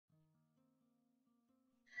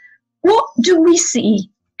do we see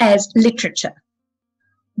as literature?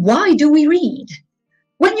 Why do we read?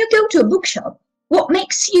 When you go to a bookshop, what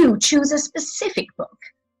makes you choose a specific book?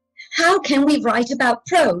 How can we write about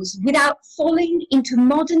prose without falling into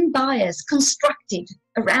modern bias constructed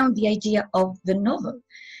around the idea of the novel?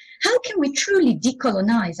 How can we truly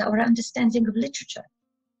decolonize our understanding of literature?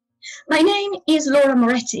 My name is Laura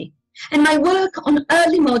Moretti, and my work on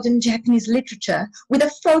early modern Japanese literature with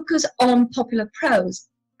a focus on popular prose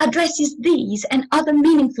addresses these and other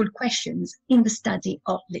meaningful questions in the study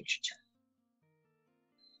of literature.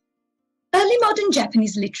 Early modern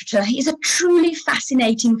Japanese literature is a truly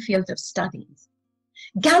fascinating field of studies,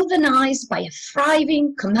 galvanized by a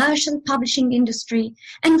thriving commercial publishing industry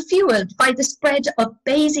and fueled by the spread of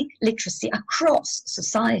basic literacy across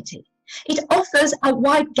society. It offers a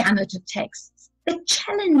wide gamut of texts that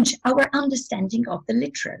challenge our understanding of the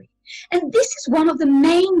literary. And this is one of the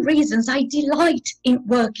main reasons I delight in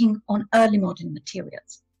working on early modern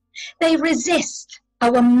materials. They resist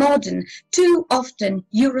our modern, too often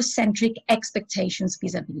Eurocentric expectations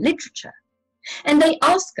vis-à-vis literature. And they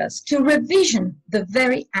ask us to revision the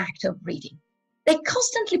very act of reading. They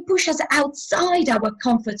constantly push us outside our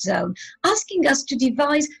comfort zone, asking us to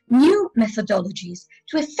devise new methodologies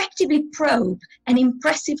to effectively probe an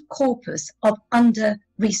impressive corpus of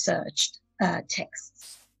under-researched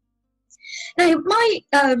texts. Now, my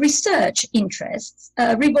research interests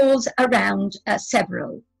revolves around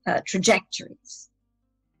several trajectories.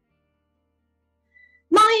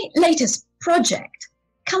 My latest project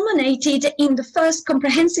culminated in the first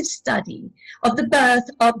comprehensive study of the birth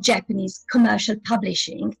of Japanese commercial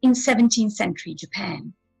publishing in 17th century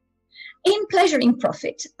Japan. In Pleasure in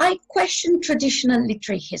Profit, I question traditional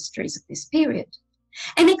literary histories of this period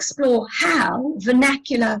and explore how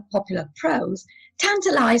vernacular popular prose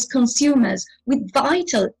tantalized consumers with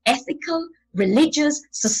vital ethical, religious,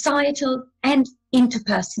 societal, and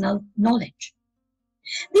interpersonal knowledge.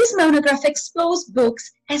 This monograph explores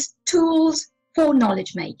books as tools for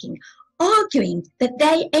knowledge making, arguing that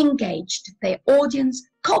they engaged their audience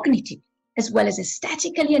cognitively as well as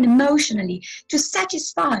aesthetically and emotionally to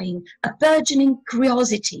satisfying a burgeoning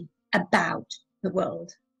curiosity about the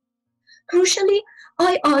world. Crucially,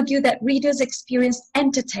 I argue that readers experienced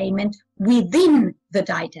entertainment within the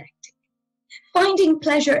didactic, finding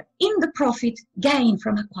pleasure in the profit gained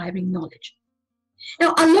from acquiring knowledge.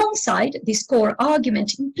 Now, alongside this core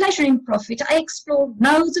argument in Pleasure in Profit, I explore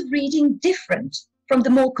modes of reading different from the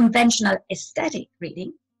more conventional aesthetic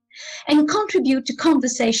reading and contribute to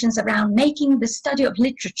conversations around making the study of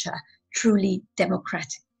literature truly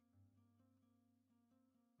democratic.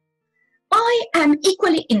 I am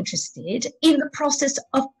equally interested in the process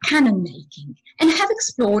of canon making and have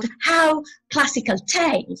explored how classical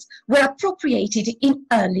tales were appropriated in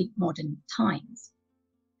early modern times.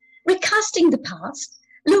 Recasting the past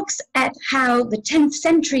looks at how the 10th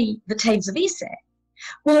century, the Tales of Ise,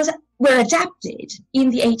 were adapted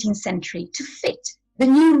in the 18th century to fit the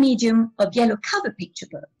new medium of yellow cover picture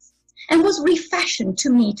books and was refashioned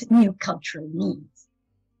to meet new cultural needs.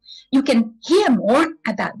 You can hear more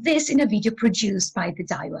about this in a video produced by the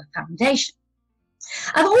Daiwa Foundation.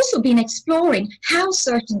 I've also been exploring how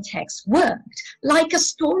certain texts worked like a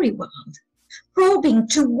story world, probing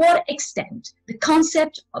to what extent the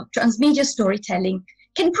concept of transmedia storytelling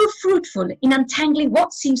can prove fruitful in untangling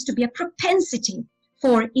what seems to be a propensity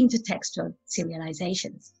for intertextual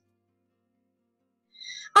serializations.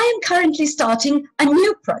 I am currently starting a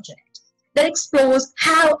new project that explores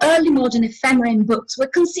how early modern ephemera in books were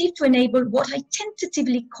conceived to enable what I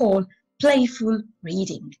tentatively call playful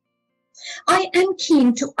reading. I am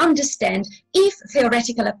keen to understand if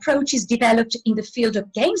theoretical approaches developed in the field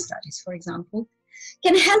of game studies, for example,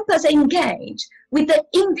 can help us engage with the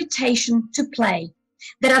invitation to play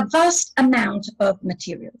that a vast amount of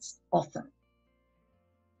materials offer.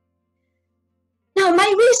 Now,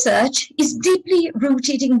 my research is deeply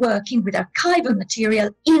rooted in working with archival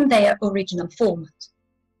material in their original format.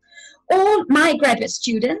 All my graduate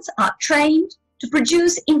students are trained to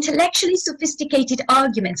produce intellectually sophisticated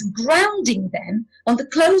arguments, grounding them on the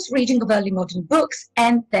close reading of early modern books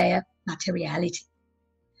and their materiality.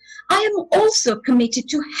 I am also committed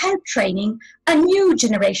to help training a new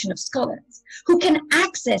generation of scholars who can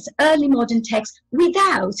access early modern texts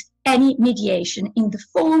without any mediation in the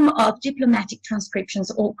form of diplomatic transcriptions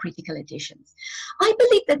or critical editions. I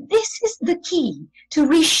believe that this is the key to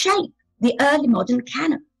reshape the early modern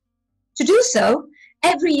canon. To do so,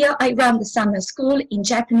 every year I run the summer school in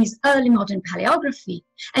Japanese early modern paleography,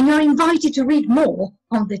 and you're invited to read more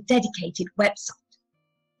on the dedicated website.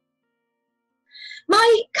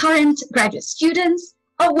 My current graduate students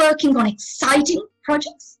are working on exciting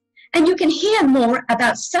projects And you can hear more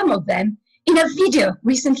about some of them in a video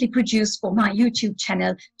recently produced for my YouTube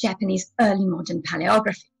channel, Japanese Early Modern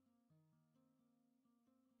Paleography.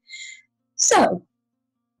 So,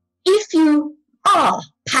 if you are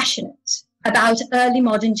passionate about early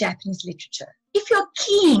modern Japanese literature, if you're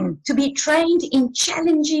keen to be trained in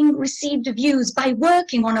challenging received views by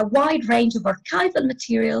working on a wide range of archival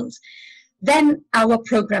materials, then our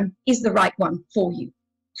program is the right one for you.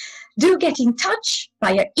 Do get in touch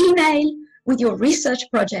via email with your research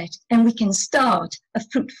project and we can start a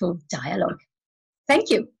fruitful dialogue. Thank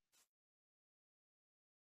you.